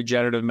got into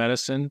regenerative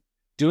medicine,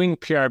 doing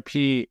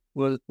PRP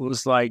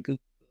was like,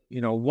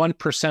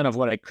 1% of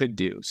what I could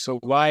do. So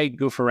why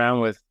goof around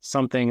with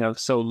something of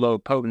so low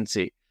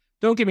potency?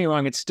 Don't get me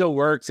wrong, it still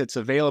works. It's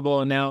available,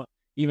 and now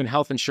even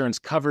health insurance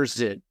covers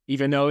it,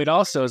 even though it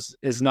also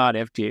is not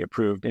FDA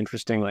approved,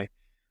 interestingly.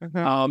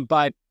 Mm-hmm.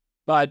 But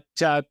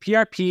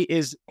PRP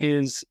is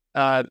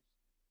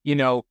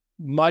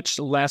much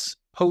less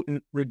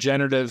potent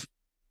regenerative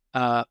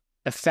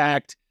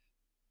effect,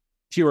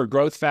 fewer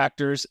growth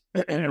factors.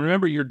 And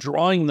remember, you're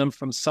drawing them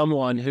from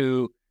someone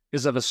who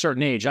is of a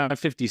certain age. I'm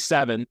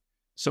 57,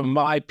 so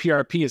my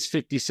PRP is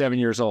 57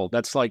 years old.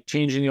 That's like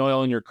changing the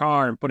oil in your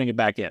car and putting it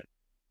back in.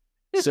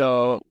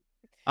 So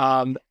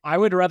I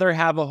would rather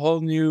have a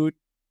whole new,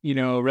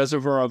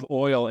 reservoir of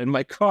oil in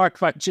my car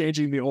if I'm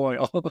changing the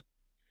oil.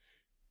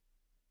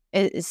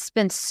 It's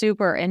been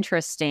super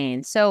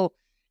interesting. So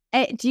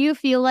do you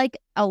feel like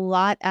a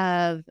lot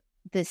of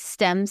the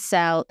stem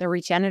cell, the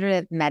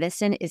regenerative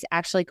medicine is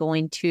actually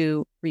going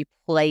to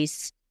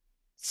replace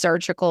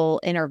surgical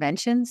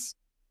interventions?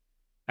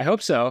 I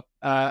hope so.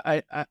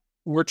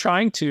 We're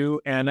trying to,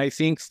 and I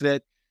think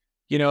that,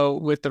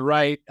 with the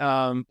right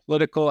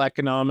political,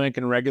 economic,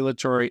 and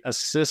regulatory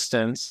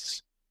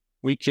assistance,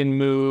 we can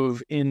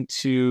move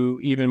into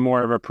even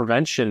more of a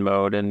prevention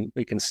mode, and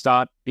we can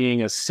stop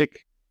being a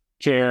sick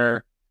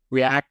care,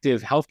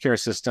 reactive healthcare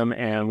system,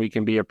 and we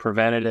can be a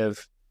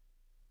preventative,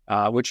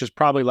 which is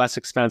probably less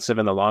expensive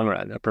in the long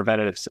run, a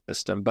preventative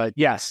system. But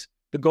yes,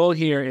 the goal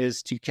here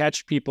is to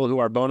catch people who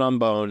are bone on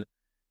bone,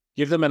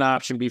 give them an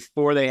option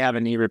before they have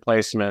a knee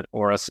replacement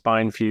or a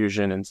spine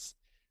fusion, and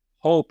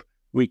hope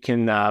we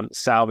can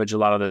salvage a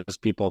lot of those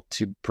people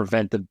to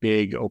prevent the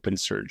big open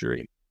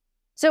surgery.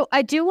 So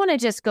I do want to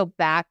just go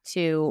back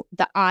to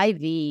the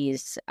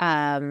IVs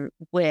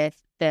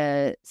with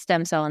the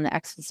stem cell and the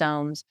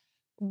exosomes.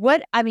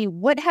 What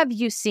have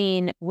you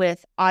seen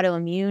with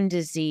autoimmune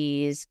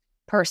disease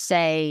per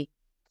se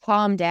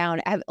calm down?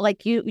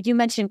 Like you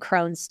mentioned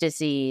Crohn's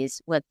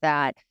disease with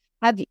that.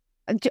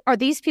 Are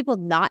these people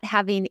not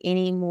having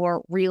any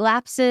more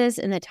relapses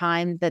in the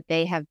time that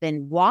they have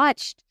been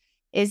watched?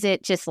 Is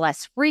it just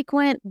less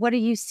frequent? What are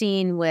you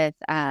seeing with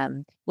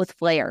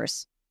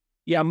flares?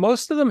 Yeah,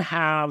 most of them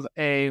have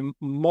a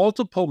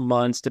multiple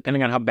months,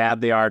 depending on how bad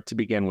they are to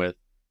begin with,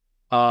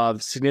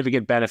 of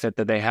significant benefit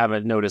that they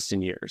haven't noticed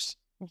in years.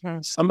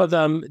 Mm-hmm. Some of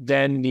them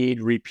then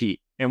need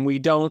repeat, and we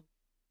don't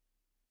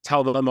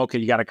tell them, okay,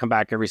 you got to come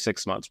back every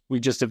 6 months. We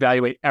just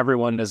evaluate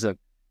everyone as an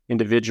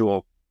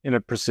individual in a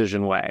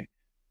precision way,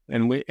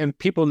 and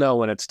people know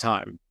when it's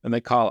time, and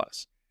they call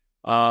us.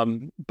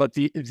 But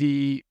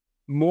the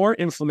more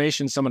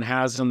inflammation someone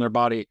has in their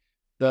body,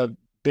 the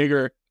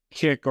bigger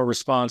kick or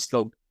response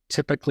they'll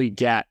typically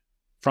get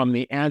from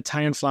the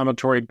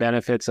anti-inflammatory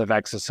benefits of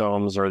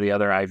exosomes or the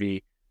other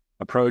IV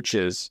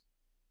approaches.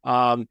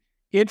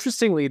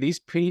 Interestingly, these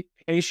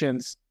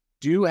patients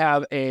do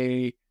have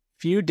a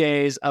few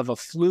days of a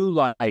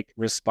flu-like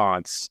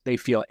response. They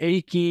feel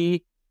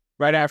achy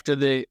right after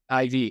the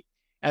IV.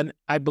 And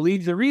I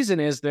believe the reason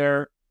is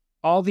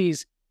all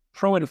these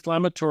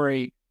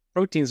pro-inflammatory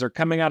proteins are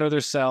coming out of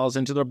their cells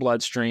into their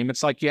bloodstream.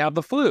 It's like you have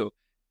the flu.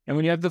 And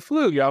when you have the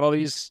flu, you have all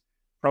these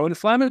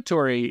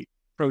pro-inflammatory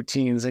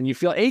proteins, and you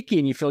feel achy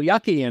and you feel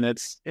yucky, and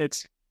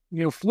it's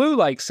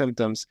flu-like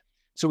symptoms.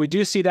 So we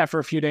do see that for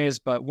a few days,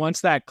 but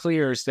once that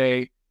clears,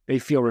 they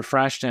feel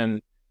refreshed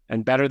and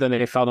better than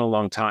they felt in a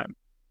long time.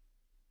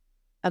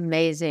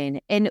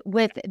 Amazing. And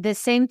with the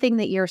same thing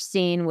that you're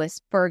seeing with,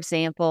 for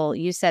example,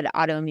 you said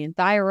autoimmune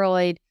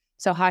thyroid,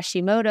 so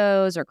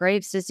Hashimoto's or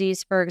Graves'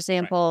 disease, for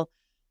example,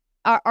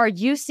 right. Are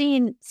you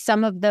seeing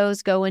some of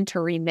those go into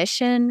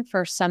remission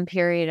for some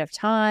period of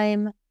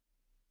time?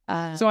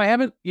 So I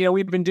haven't,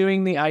 we've been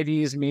doing the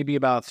IVs maybe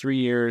about 3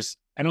 years.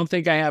 I don't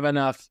think I have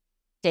enough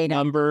data,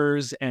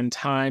 numbers, and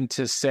time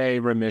to say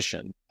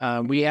remission.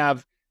 We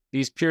have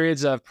these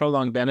periods of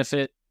prolonged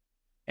benefit,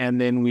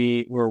 and then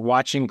we're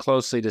watching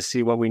closely to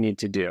see what we need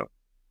to do.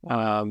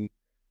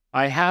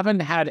 I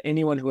haven't had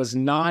anyone who has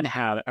not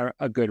had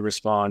a good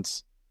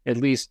response, at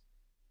least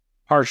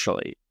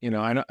partially.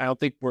 I don't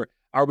think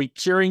are we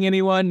curing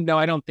anyone? No,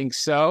 I don't think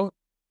so.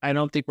 I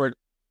don't think we're,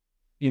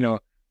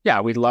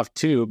 we'd love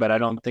to, but I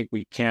don't think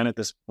we can at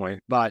this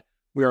point. But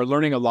we are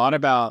learning a lot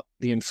about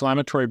the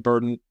inflammatory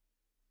burden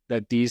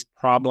that these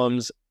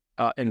problems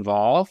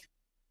involve.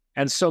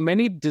 And so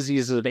many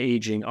diseases of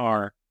aging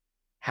are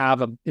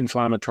have an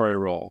inflammatory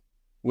role,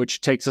 which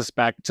takes us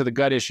back to the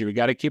gut issue. We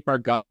got to keep our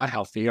gut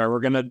healthy, or we're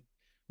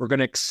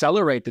gonna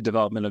accelerate the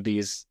development of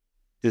these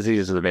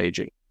diseases of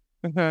aging.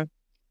 Mm-hmm.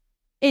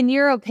 In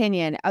your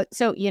opinion,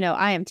 so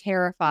I am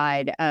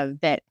terrified of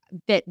that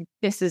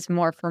this is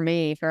more for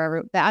me,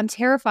 but I'm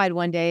terrified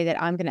one day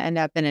that I'm going to end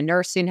up in a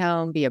nursing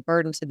home, be a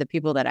burden to the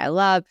people that I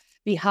love,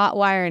 be hot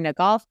wiring a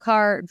golf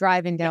cart,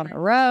 driving down the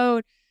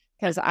road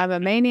because I'm a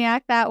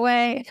maniac that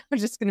way. I'm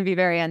just going to be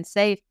very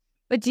unsafe.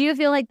 But do you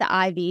feel like the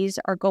IVs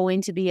are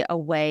going to be a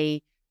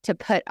way to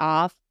put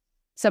off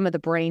some of the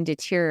brain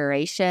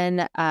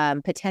deterioration,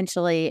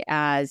 potentially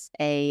as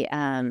a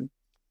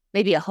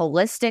maybe a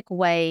holistic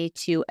way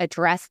to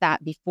address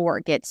that before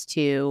it gets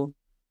to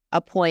a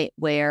point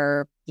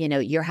where,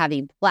 you're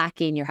having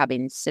plaquing, you're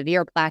having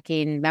severe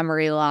plaquing,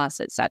 memory loss,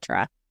 et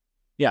cetera?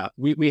 Yeah,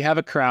 we have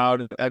a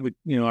crowd, our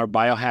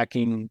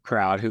biohacking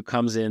crowd who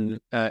comes in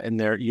and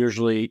they're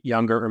usually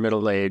younger or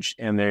middle aged,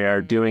 and they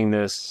are doing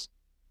this.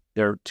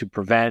 They're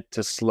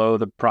to slow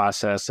the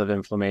process of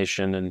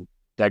inflammation and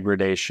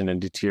degradation and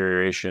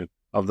deterioration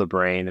of the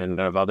brain and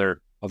of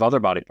other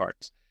body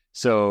parts.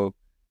 So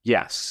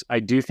yes, I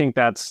do think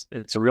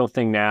it's a real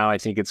thing now. I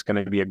think it's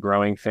going to be a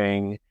growing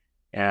thing,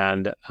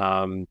 and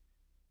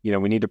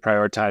we need to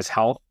prioritize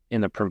health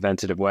in a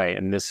preventative way,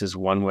 and this is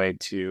one way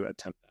to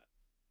attempt that.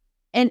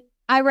 And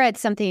I read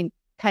something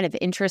kind of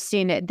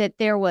interesting that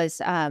there was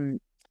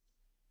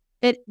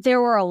that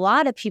there were a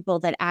lot of people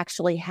that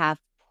actually have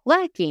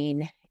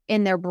plaquing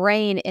in their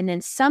brain, and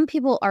then some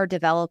people are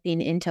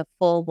developing into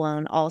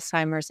full-blown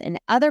Alzheimer's, and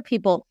other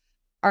people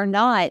are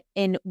not.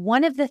 And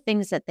one of the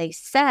things that they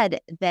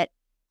said that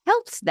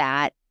helps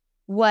that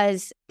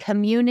was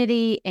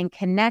community and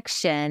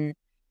connection.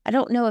 I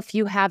don't know if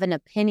you have an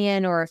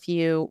opinion or if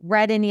you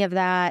read any of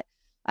that,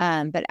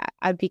 but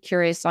I'd be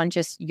curious on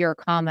just your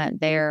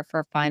comment there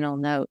for final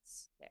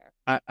notes.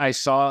 I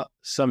saw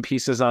some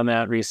pieces on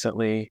that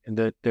recently, and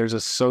that there's a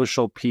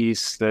social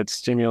piece that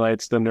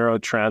stimulates the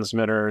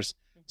neurotransmitters.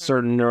 Mm-hmm.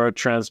 Certain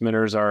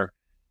neurotransmitters are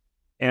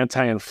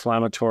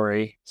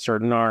anti-inflammatory,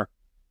 certain are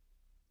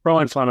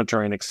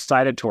pro-inflammatory and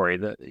excitatory,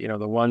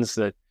 the ones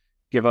that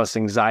give us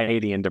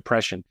anxiety and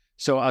depression.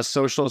 So a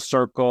social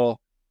circle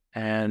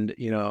and,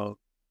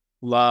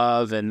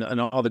 love and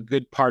all the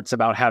good parts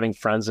about having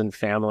friends and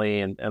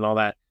family and all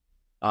that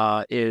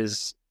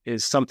is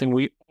something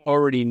we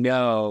already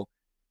know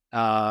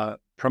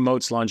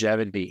promotes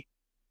longevity.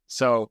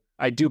 So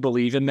I do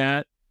believe in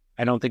that.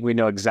 I don't think we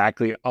know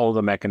exactly all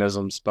the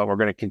mechanisms, but we're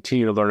going to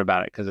continue to learn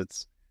about it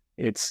because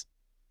it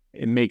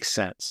makes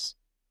sense.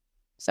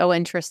 So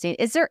interesting.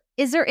 Is there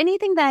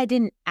anything that I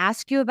didn't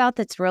ask you about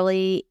that's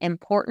really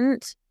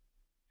important?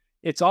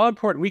 It's all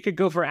important. We could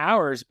go for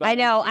hours. But I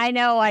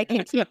know. I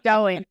can keep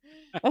going.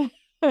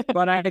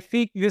 But I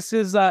think this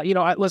is,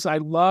 listen, I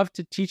love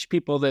to teach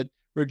people that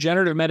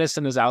regenerative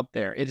medicine is out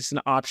there. It is an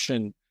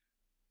option.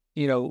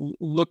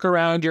 Look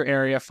around your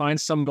area,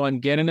 find someone,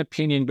 get an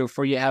opinion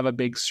before you have a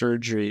big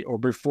surgery or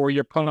before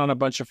you're put on a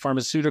bunch of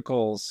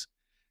pharmaceuticals.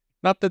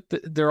 Not that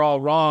they're all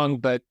wrong,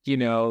 but,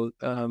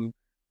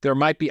 there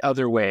might be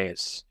other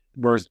ways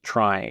worth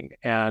trying,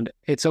 and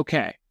it's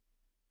okay.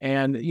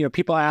 And,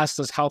 people ask,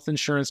 does health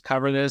insurance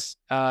cover this?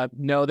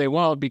 No, they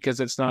won't,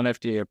 because it's not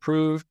FDA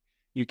approved.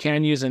 You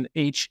can use an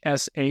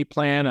HSA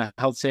plan, a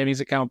health savings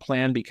account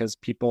plan, because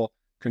people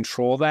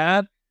control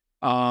that.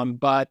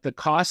 But the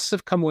costs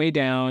have come way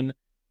down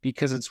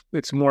because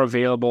it's more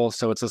available.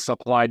 So it's a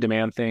supply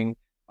demand thing.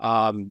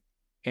 And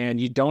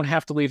you don't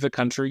have to leave the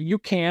country. You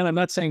can, I'm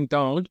not saying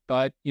don't,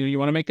 but you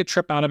want to make a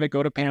trip out of it,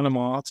 go to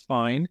Panama, it's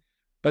fine.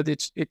 But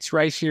it's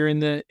right here in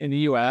the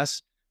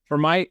US. For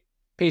my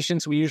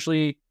patients, we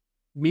usually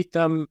meet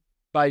them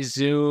by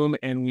Zoom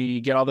and we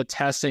get all the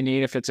tests they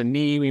need. If it's a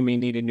knee, we may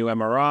need a new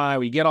MRI.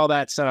 We get all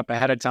that set up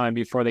ahead of time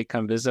before they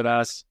come visit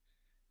us.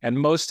 And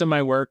most of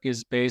my work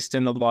is based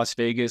in the Las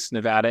Vegas,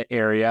 Nevada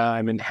area.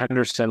 I'm in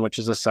Henderson, which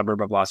is a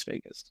suburb of Las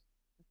Vegas.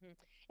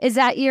 Is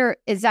that your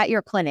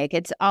clinic?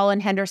 It's all in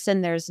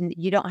Henderson.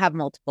 You don't have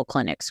multiple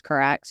clinics,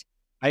 correct?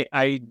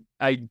 I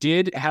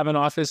did have an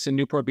office in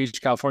Newport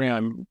Beach, California.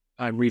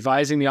 I'm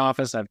revising the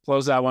office. I've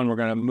closed that one. We're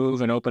going to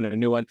move and open a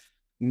new one.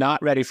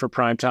 Not ready for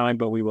prime time,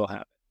 but we will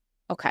have it.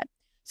 Okay.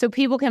 So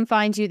people can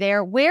find you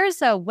there.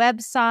 Where's a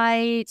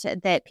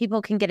website that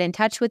people can get in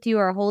touch with you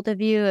or a hold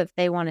of you if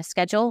they want to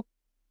schedule?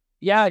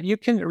 Yeah, you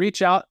can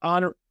reach out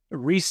on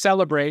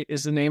Recelebrate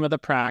is the name of the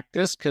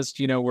practice, because,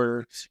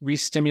 we're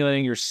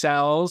re-stimulating your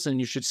cells and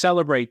you should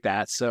celebrate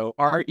that. So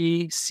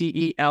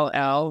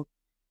RECELLEBRATE.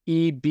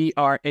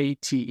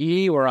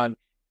 We're on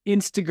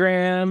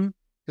Instagram,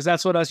 because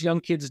that's what us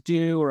young kids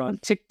do. We're on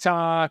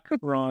TikTok.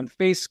 We're on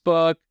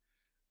Facebook.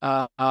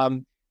 We're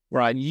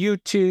on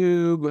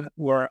YouTube.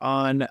 We're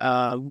on,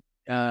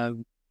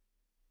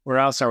 where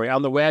else are we?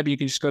 On the web, you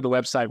can just go to the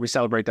website,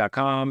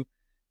 recelebrate.com.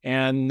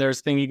 And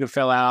there's a thing you can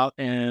fill out,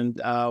 and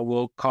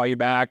we'll call you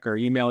back or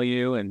email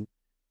you, and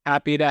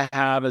happy to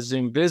have a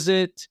Zoom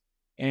visit.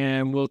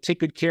 And we'll take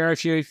good care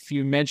of you if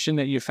you mention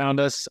that you found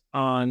us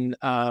on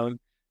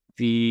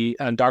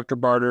Dr.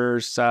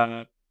 Barter's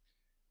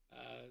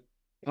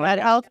Gut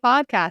Health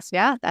Podcast.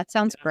 Yeah, that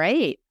sounds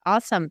great.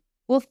 Awesome.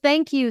 Well,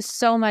 thank you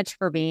so much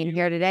for being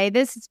here today.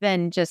 This has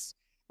been just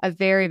a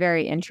very,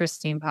 very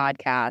interesting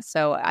podcast.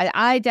 So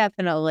I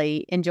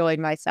definitely enjoyed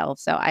myself.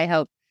 So I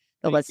hope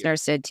the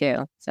listeners did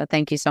too. So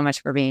thank you so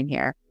much for being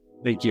here.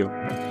 Thank you.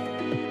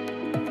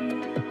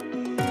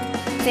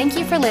 Thank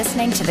you for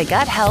listening to the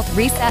Gut Health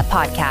Reset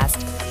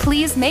Podcast.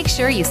 Please make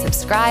sure you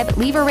subscribe,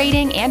 leave a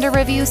rating and a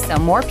review so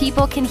more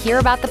people can hear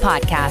about the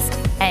podcast.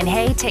 And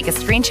hey, take a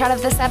screenshot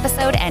of this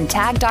episode and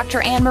tag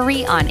Dr.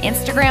 Anne-Marie on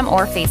Instagram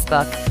or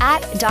Facebook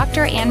at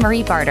Dr.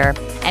 Anne-Marie Barter.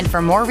 And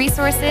for more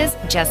resources,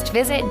 just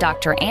visit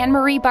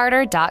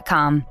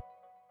drannmariebarter.com.